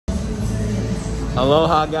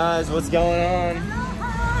Aloha guys, what's going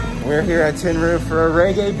on? We're here at Tin Roof for a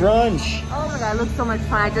reggae brunch. Oh my god, it looks so much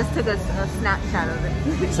fun. I just took a Snapchat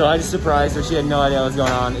of it. So I just surprised her. She had no idea what was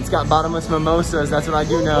going on. It's got bottomless mimosas, that's what I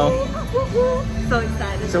do know. So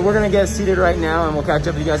excited. So we're gonna get seated right now and we'll catch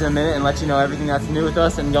up with you guys in a minute and let you know everything that's new with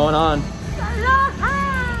us and going on.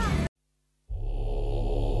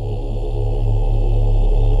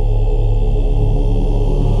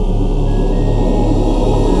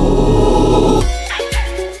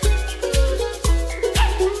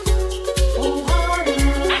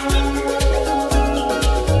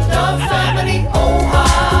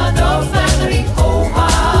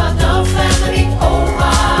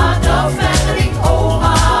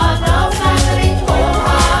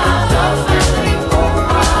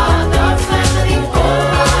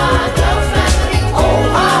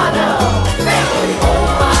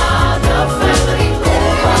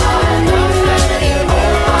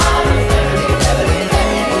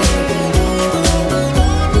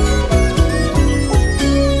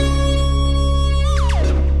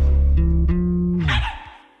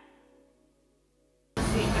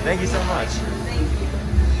 Thank you so much.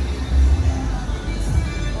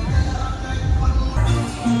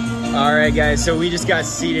 All right, guys, so we just got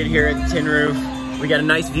seated here at the Tin Roof. We got a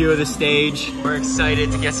nice view of the stage. We're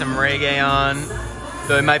excited to get some reggae on,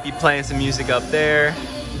 though they might be playing some music up there.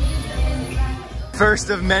 First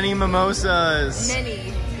of many mimosas.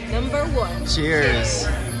 Many. Number one. Cheers.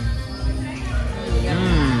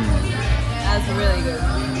 That's really good.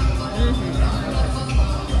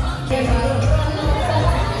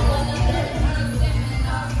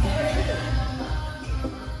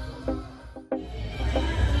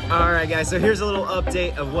 Alright guys, so here's a little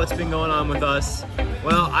update of what's been going on with us.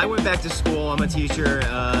 Well, I went back to school, I'm a teacher,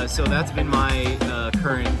 so that's been my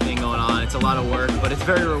current thing going on. It's a lot of work, but it's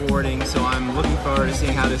very rewarding, so I'm looking forward to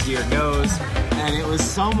seeing how this year goes. And it was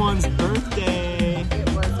someone's birthday. It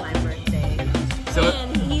was my birthday. So,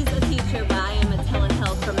 and he's a teacher, but I am a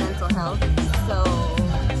telehealth for mental health, so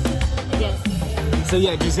yes. So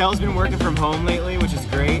yeah, Giselle's been working from home lately, which is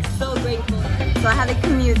great. So grateful. So I had to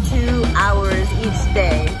commute 2 hours each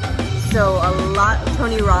day. So a lot of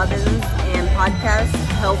Tony Robbins and podcasts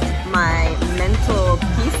helped my mental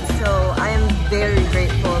peace. So I am very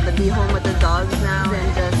grateful to be home with the dogs now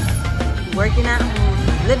and just working at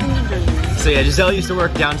home, living the dream. So yeah, Giselle used to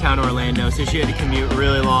work downtown Orlando, so she had to commute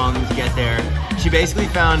really long to get there. She basically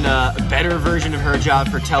found a better version of her job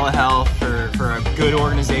for telehealth, for a good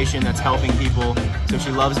organization that's helping people. So she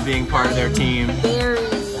loves being part of their team. Very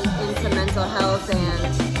into mental health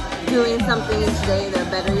and doing something each day to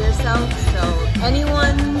better yourself. So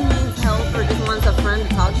anyone needs help or just wants a friend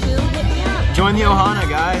to talk to, hit me up. Join the Ohana,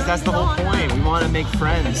 guys. That's the whole point. We want to make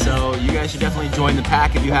friends, so you guys should definitely join the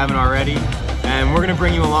pack if you haven't already. And we're gonna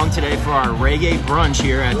bring you along today for our reggae brunch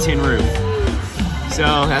here at Tin Roof. So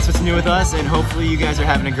that's what's new with us, and hopefully you guys are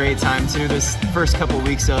having a great time too this first couple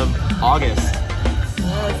weeks of August.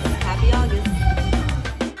 Yes, happy August.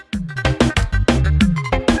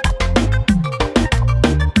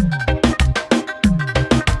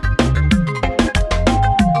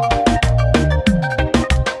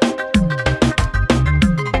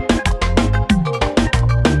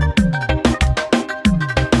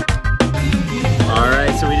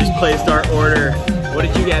 So we just placed our order. What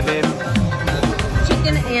did you get, babe?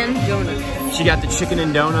 Chicken and donuts. She got the chicken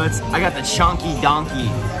and donuts. I got the chonky donkey.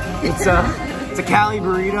 It's a Cali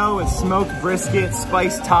burrito with smoked brisket,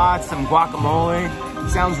 spiced tots, some guacamole.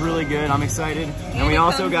 Sounds really good. I'm excited. And we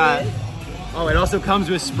also got, it also comes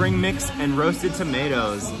with spring mix and roasted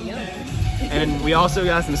tomatoes. Yep. And we also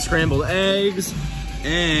got some scrambled eggs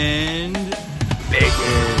and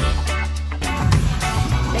bacon.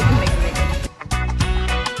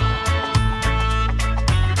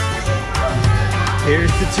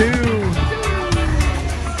 Here's the 2.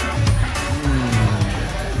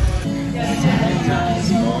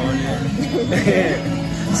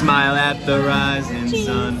 Smile at the rising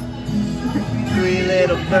sun. 3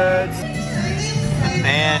 little birds. The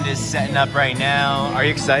band is setting up right now. Are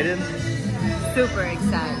you excited? Super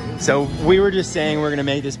excited. So we were just saying we're gonna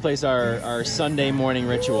make this place our Sunday morning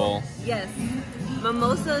ritual. Yes.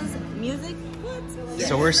 Mimosas, music. Yes.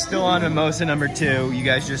 So we're still on mimosa number 2. You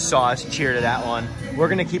guys just saw us cheer to that one. We're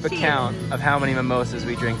gonna keep a count of how many mimosas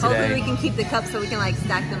we drink today. Hopefully we can keep the cups so we can like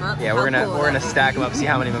stack them up. Yeah, we're gonna stack them up, see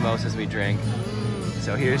how many mimosas we drink.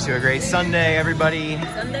 So here's to a great Sunday, everybody.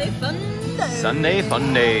 Sunday fun day. Sunday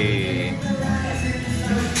fun day.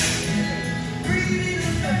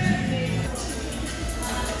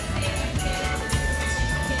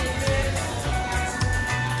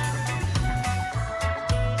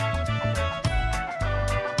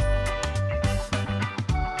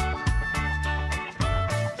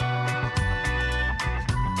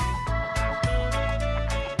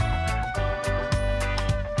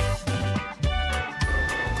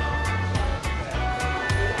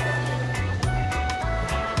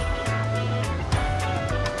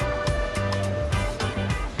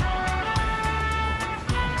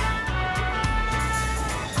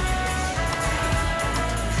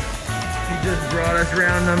 us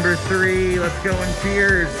round number 3. Let's go and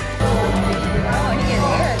cheers. Oh, he can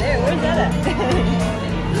hear it there. Where's that at?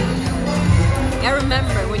 Yeah,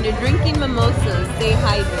 remember, when you're drinking mimosas, stay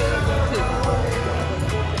hydrated too.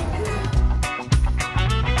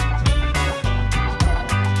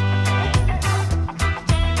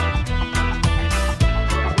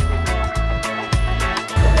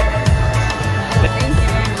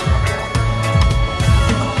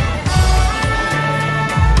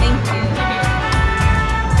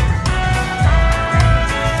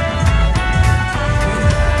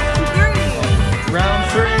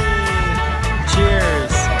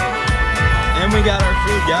 We got our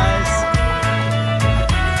food, guys.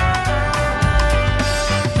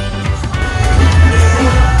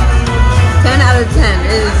 Out of 10.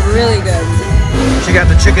 It is really good. She got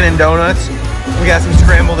the chicken and donuts. We got some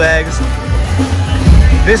scrambled eggs.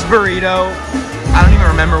 This burrito, I don't even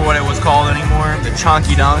remember what it was called anymore. The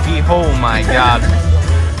Chonky Donkey. Oh my god.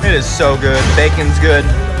 It is so good. Bacon's good.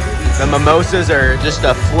 The mimosas are just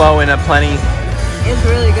a flow and a plenty. It's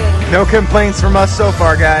really good. No complaints from us so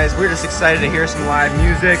far, guys. We're just excited to hear some live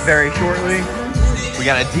music very shortly. We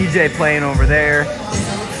got a DJ playing over there.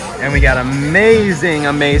 And we got amazing,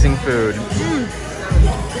 amazing food.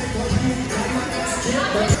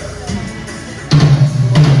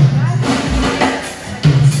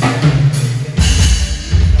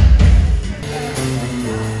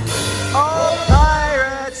 Oh,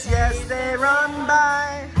 pirates, yes, they run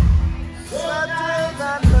by. Subject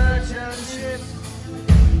that merchant ship.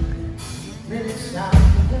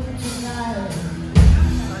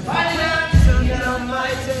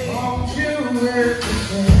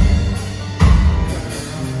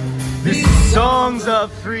 This songs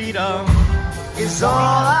of freedom is all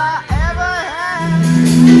I ever had.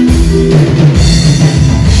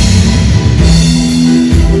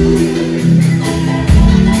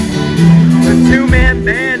 The two-man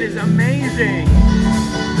band is amazing.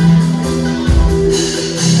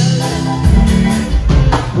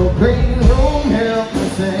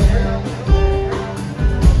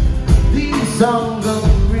 These songs of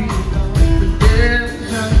freedom,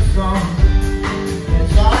 redemption song.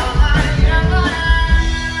 It's all I ever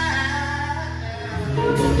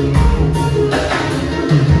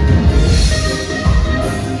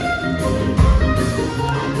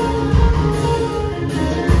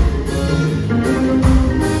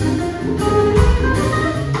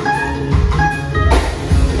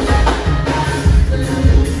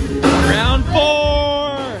Round 4.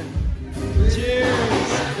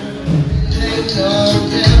 Cheers.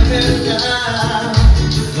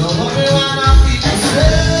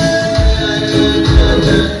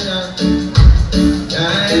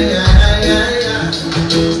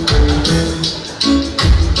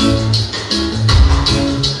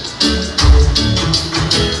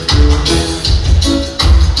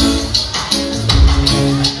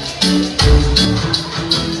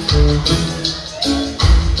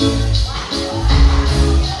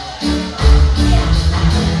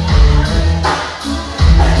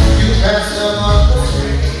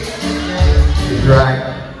 Right,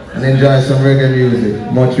 and enjoy some reggae music.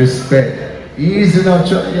 Much respect. Easy now,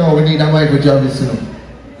 yo, we need a mic with Jarvis soon.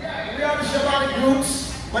 Yeah, we are the Shamanic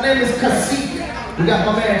Roots. My name is Kasik. We got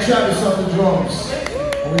my man Travis on the drums.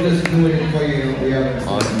 And we just doing it for you. We have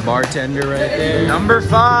Awesome bartender right there. Number 5.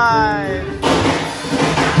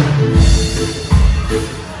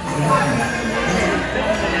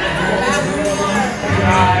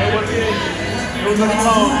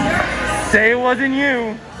 Say it wasn't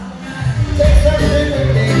you.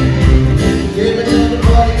 I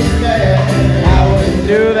wouldn't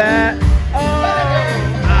do that. Oh,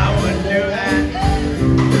 I wouldn't do that.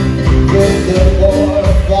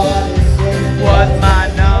 What's my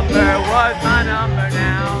number? What's my number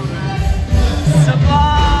now?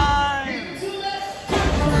 Sublime.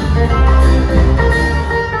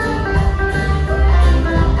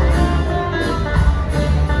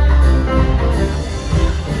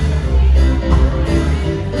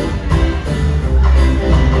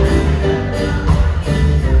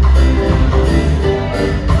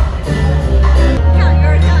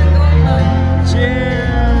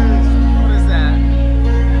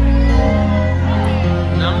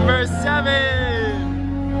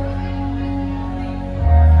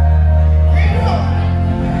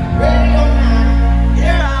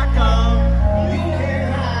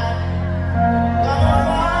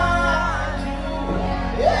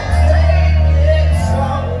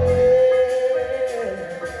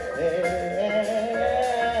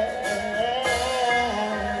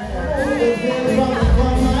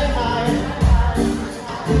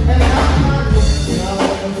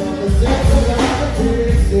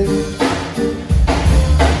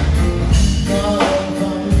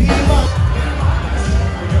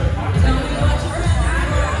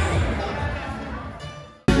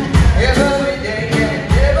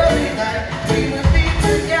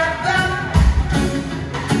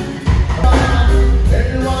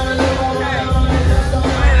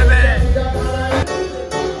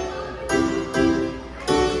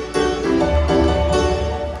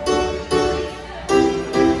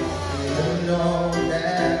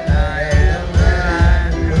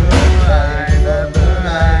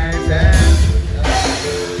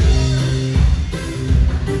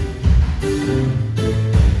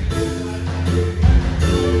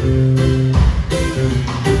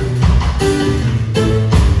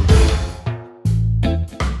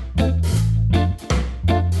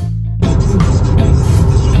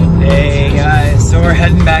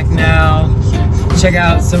 back now. Check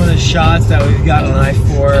out some of the shots that we've got on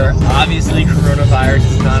I-4. Obviously, coronavirus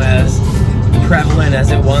is not as prevalent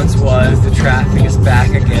as it once was. The traffic is back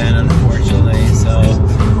again, unfortunately. So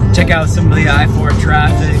check out some of the I-4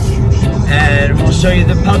 traffic, and we'll show you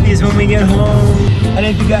the puppies when we get home. And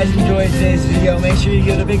if you guys enjoyed today's video, make sure you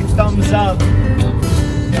give it a big thumbs up.